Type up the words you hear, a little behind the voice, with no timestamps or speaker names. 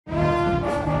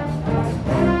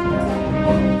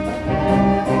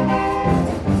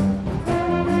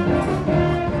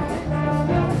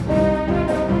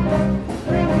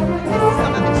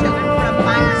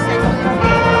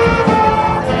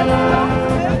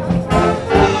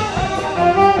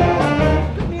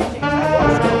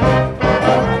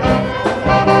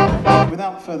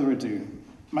ado,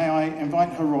 may I invite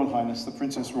Her Royal Highness, the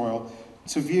Princess Royal,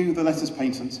 to view the letters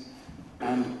patent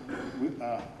and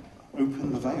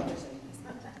open the veil.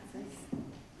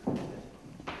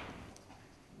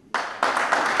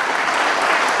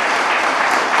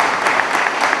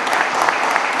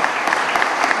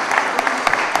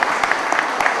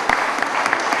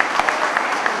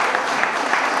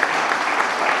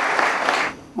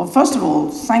 Well, first of all,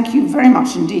 thank you very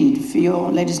much indeed for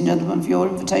your, ladies and gentlemen, for your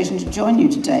invitation to join you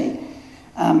today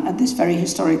at this very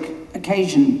historic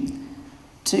occasion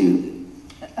to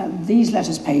these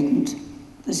letters patent.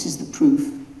 This is the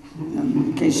proof,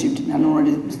 in case you hadn't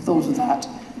already thought of that,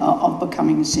 of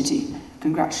becoming a city.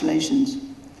 Congratulations.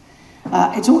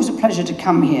 It's always a pleasure to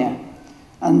come here,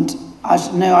 and I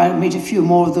know I meet a few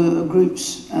more of the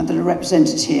groups that are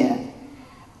represented here,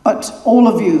 but all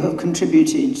of you have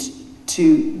contributed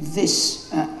to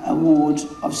this award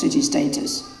of city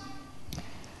status.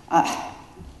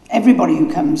 Everybody who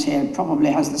comes here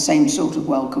probably has the same sort of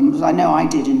welcome, as I know I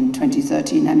did in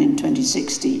 2013 and in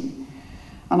 2016.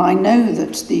 And I know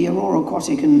that the Aurora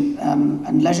Aquatic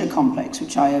and Leisure Complex,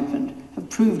 which I opened, have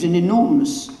proved an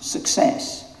enormous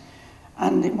success.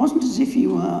 And it wasn't as if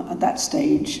you were at that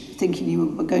stage thinking you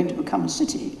were going to become a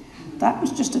city. That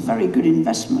was just a very good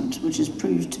investment, which has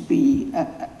proved to be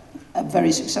a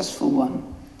very successful one.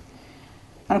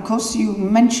 And of course, you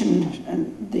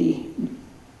mentioned the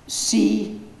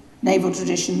sea naval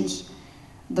traditions.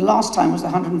 The last time was the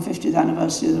 150th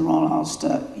anniversary of the Royal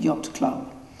Ulster Yacht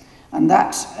Club. And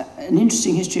that's an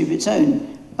interesting history of its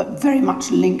own, but very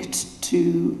much linked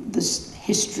to this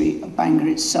history of Bangor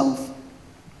itself.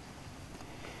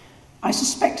 I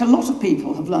suspect a lot of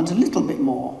people have learned a little bit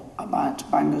more about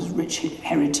Bangor's rich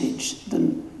heritage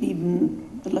than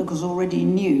even the locals already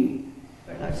knew.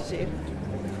 Very nice to see you.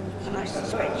 And I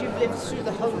suspect you've lived through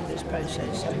the whole of this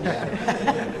process. And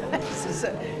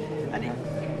I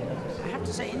have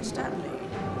to say, incidentally,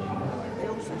 they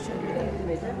also showed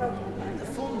me the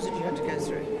forms that you had to go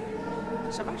through.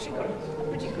 So I've actually got a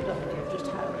pretty good idea of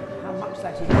just how much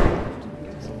that involved.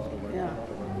 Yeah.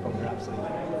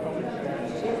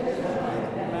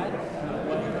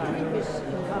 Previous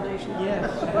incarnation? Yes.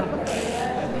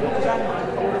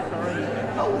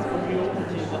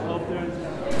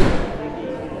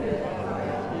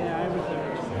 Yeah, I was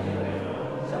there.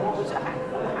 So what was that? How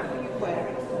were you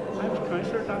wearing? I was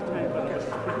Chrysler at that time, but it was a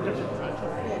different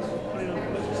Chrysler. Yes.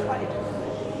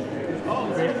 Oh,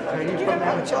 great. Did you ever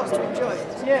have a chance to enjoy it?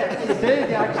 Yeah, you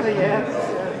did actually, yeah.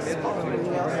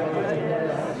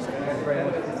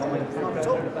 Not at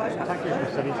all. Thank you for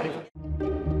sitting.